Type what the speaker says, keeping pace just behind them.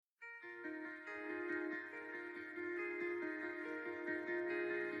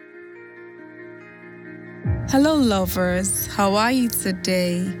Hello, lovers. How are you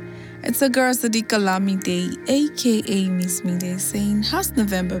today? It's a girl, Sadiqa Lamide, aka Miss Mide, saying, how's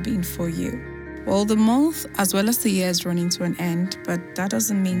November been for you? Well, the month as well as the year is running to an end, but that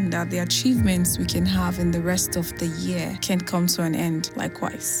doesn't mean that the achievements we can have in the rest of the year can come to an end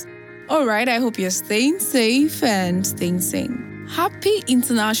likewise. All right, I hope you're staying safe and staying sane. Happy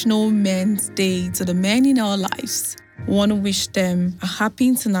International Men's Day to the men in our lives. We want to wish them a happy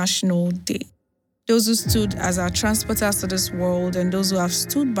International Day. Those who stood as our transporters to this world, and those who have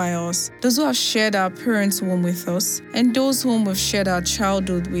stood by us, those who have shared our parents' womb with us, and those whom we've shared our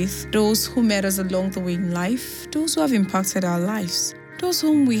childhood with, those who met us along the way in life, those who have impacted our lives, those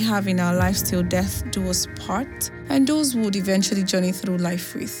whom we have in our lives till death do us part, and those who would eventually journey through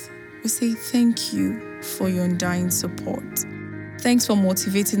life with. We say thank you for your undying support. Thanks for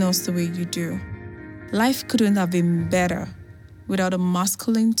motivating us the way you do. Life couldn't have been better without a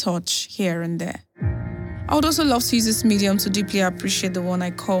masculine touch here and there. I would also love to use this medium to deeply appreciate the one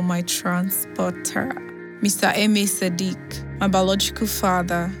I call my transporter, Mr. M.A. Sadiq, my biological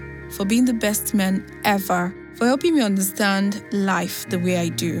father, for being the best man ever, for helping me understand life the way I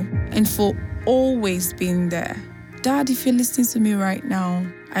do, and for always being there. Dad, if you're listening to me right now,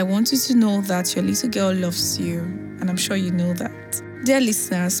 I want you to know that your little girl loves you, and I'm sure you know that. Dear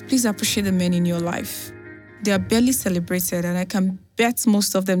listeners, please appreciate the men in your life. They are barely celebrated, and I can bet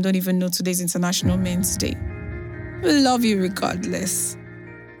most of them don't even know today's International Men's Day. We love you regardless.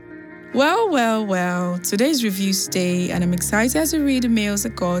 Well, today's reviews day, and I'm excited to read the mails I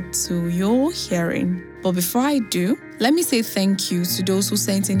got to your hearing. But before I do, let me say thank you to those who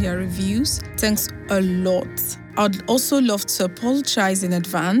sent in their reviews. Thanks a lot. I'd also love to apologize in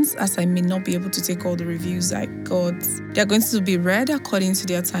advance, as I may not be able to take all the reviews I got. They're going to be read according to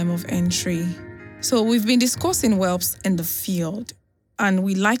their time of entry. So we've been discussing whelps in the field, and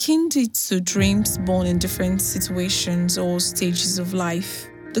we likened it to dreams born in different situations or stages of life.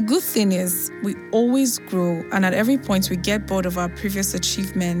 The good thing is we always grow, and at every point we get bored of our previous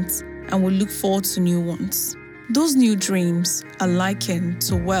achievements and we look forward to new ones. Those new dreams are likened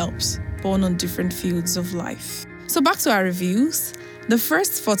to whelps born on different fields of life. So back to our reviews. The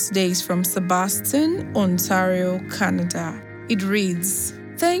first for today is from Sebastian, Ontario, Canada. It reads,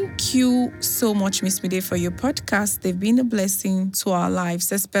 thank you so much, Miss Mide, for your podcast. They've been a blessing to our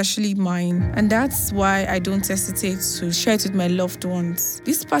lives, especially mine. And that's why I don't hesitate to share it with my loved ones.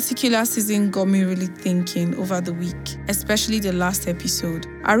 This particular season got me really thinking over the week, especially the last episode.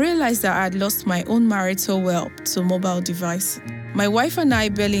 I realized that I had lost my own marital whelp to mobile device. My wife and I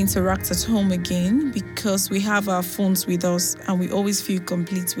barely interact at home again because we have our phones with us and we always feel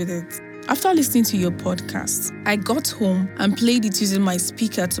complete with it. After listening to your podcast, I got home and played it using my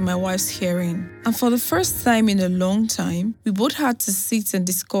speaker to my wife's hearing. And for the first time in a long time, we both had to sit and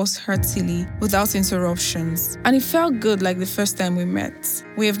discuss heartily without interruptions. And it felt good like the first time we met.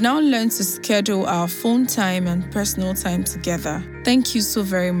 We have now learned to schedule our phone time and personal time together. Thank you so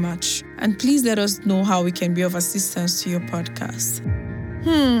very much. And please let us know how we can be of assistance to your podcast.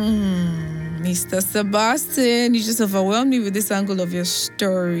 Mr. Sebastian, you just overwhelmed me with this angle of your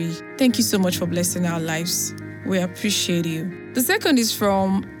story. Thank you so much for blessing our lives. We appreciate you. The second is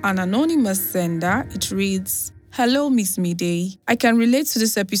from an anonymous sender. It reads, hello, Miss Mide. I can relate to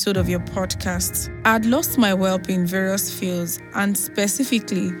this episode of your podcast. I had lost my whelp in various fields, and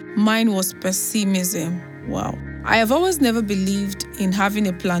specifically, mine was pessimism. Wow. I have always never believed in having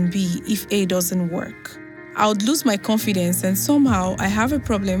a plan B if A doesn't work. I would lose my confidence, and somehow I have a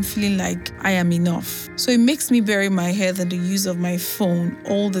problem feeling like I am enough. So it makes me bury my head in the use of my phone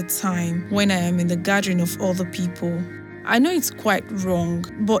all the time when I am in the gathering of other people. I know it's quite wrong,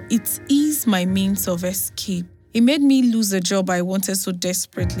 but it is my means of escape. It made me lose a job I wanted so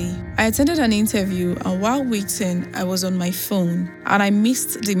desperately. I attended an interview, and while waiting, I was on my phone and I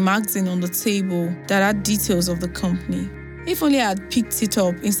missed the magazine on the table that had details of the company. If only I had picked it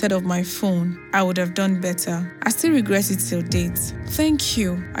up instead of my phone, I would have done better. I still regret it till date. Thank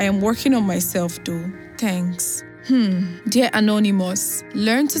you. I am working on myself though. Thanks. Dear Anonymous,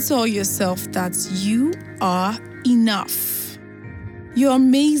 learn to tell yourself that you are enough. You're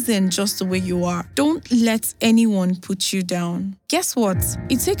amazing just the way you are. Don't let anyone put you down. Guess what?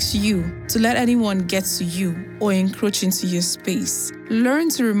 It takes you to let anyone get to you or encroach into your space. Learn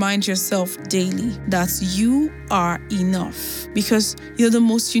to remind yourself daily that you are enough because you're the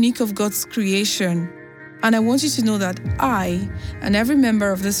most unique of God's creation. And I want you to know that I and every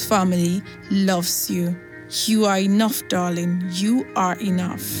member of this family loves you. You are enough, darling. You are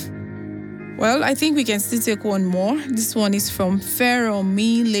enough. Well, I think we can still take one more. This one is from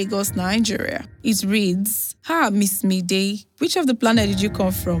Feromi, Lagos, Nigeria. It reads, Miss Midday, which of the planet did you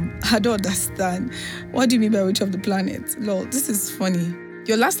come from? I don't understand. What do you mean by which of the planet? Lol, this is funny.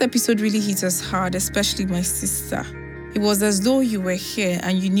 Your last episode really hit us hard, especially my sister. It was as though you were here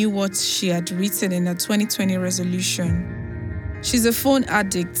and you knew what she had written in her 2020 resolution. She's a phone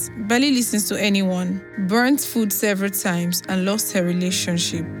addict, barely listens to anyone, burnt food several times, and lost her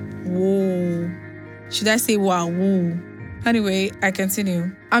relationship. Whoa. Should I say wow? Whoa. Anyway, I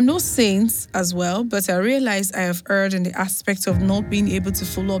continue. I'm no saint as well, but I realize I have erred in the aspect of not being able to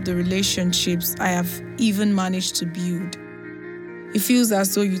follow up the relationships I have even managed to build. It feels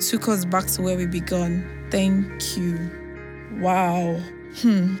as though you took us back to where we began. Thank you. Wow.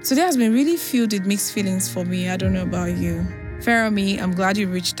 Today has been really filled with mixed feelings for me. I don't know about you. Feromi, I'm glad you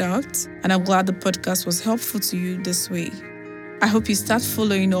reached out, and I'm glad the podcast was helpful to you this way. I hope you start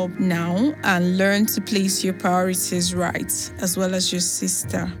following up now and learn to place your priorities right, as well as your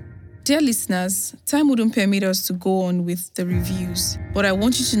sister. Dear listeners, time wouldn't permit us to go on with the reviews, but I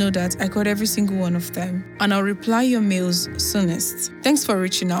want you to know that I got every single one of them, and I'll reply your mails soonest. Thanks for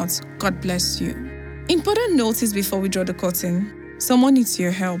reaching out. God bless you. Important notice before we draw the curtain. Someone needs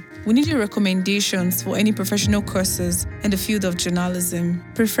your help. We need your recommendations for any professional courses in the field of journalism,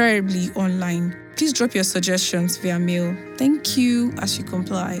 preferably online. Please drop your suggestions via mail. Thank you as you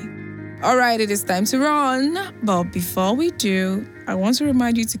comply. All right, it is time to run. But before we do, I want to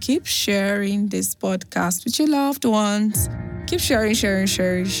remind you to keep sharing this podcast with your loved ones. Keep sharing,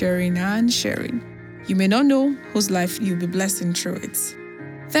 and sharing. You may not know whose life you'll be blessing through it.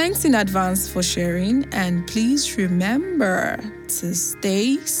 Thanks in advance for sharing, and please remember to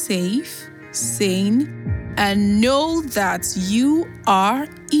stay safe, sane, and know that you are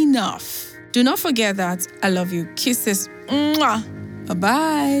enough. Do not forget that I love you. Kisses. Mwah.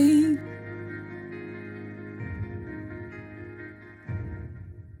 Bye-bye.